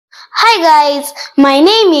Hi guys, my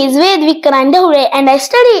name is Ved Imformtion and I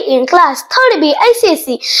study in class 3rd B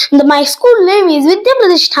ICSE. My school name is Vidya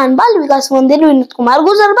Bal Vikas Mandir Vinod Kumar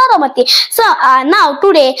Guzar Baramati. So now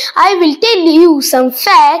today I will tell you some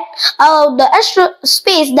fact about the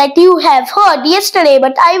space that you have heard yesterday,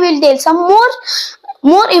 but I will tell some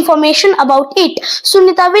more information about it.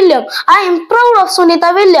 Sunita Williams. I am proud of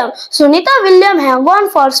Sunita Williams. Sunita Williams have gone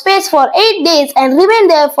for space for 8 days and remained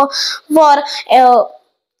there for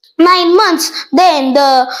 9 months. Then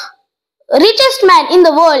the richest man in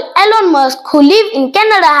the world, Elon Musk, who lives in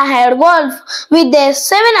Canada, had gone with their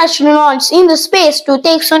 7 astronauts in the space to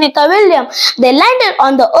take Sunita Williams. They landed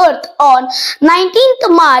on the Earth on 19th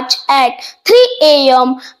March at 3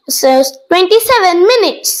 a.m. 27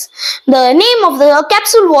 minutes. The name of the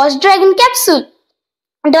capsule was Dragon Capsule.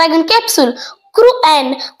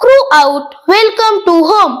 Crew out, welcome to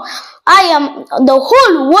home. The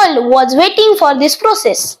whole world was waiting for this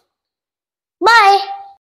process.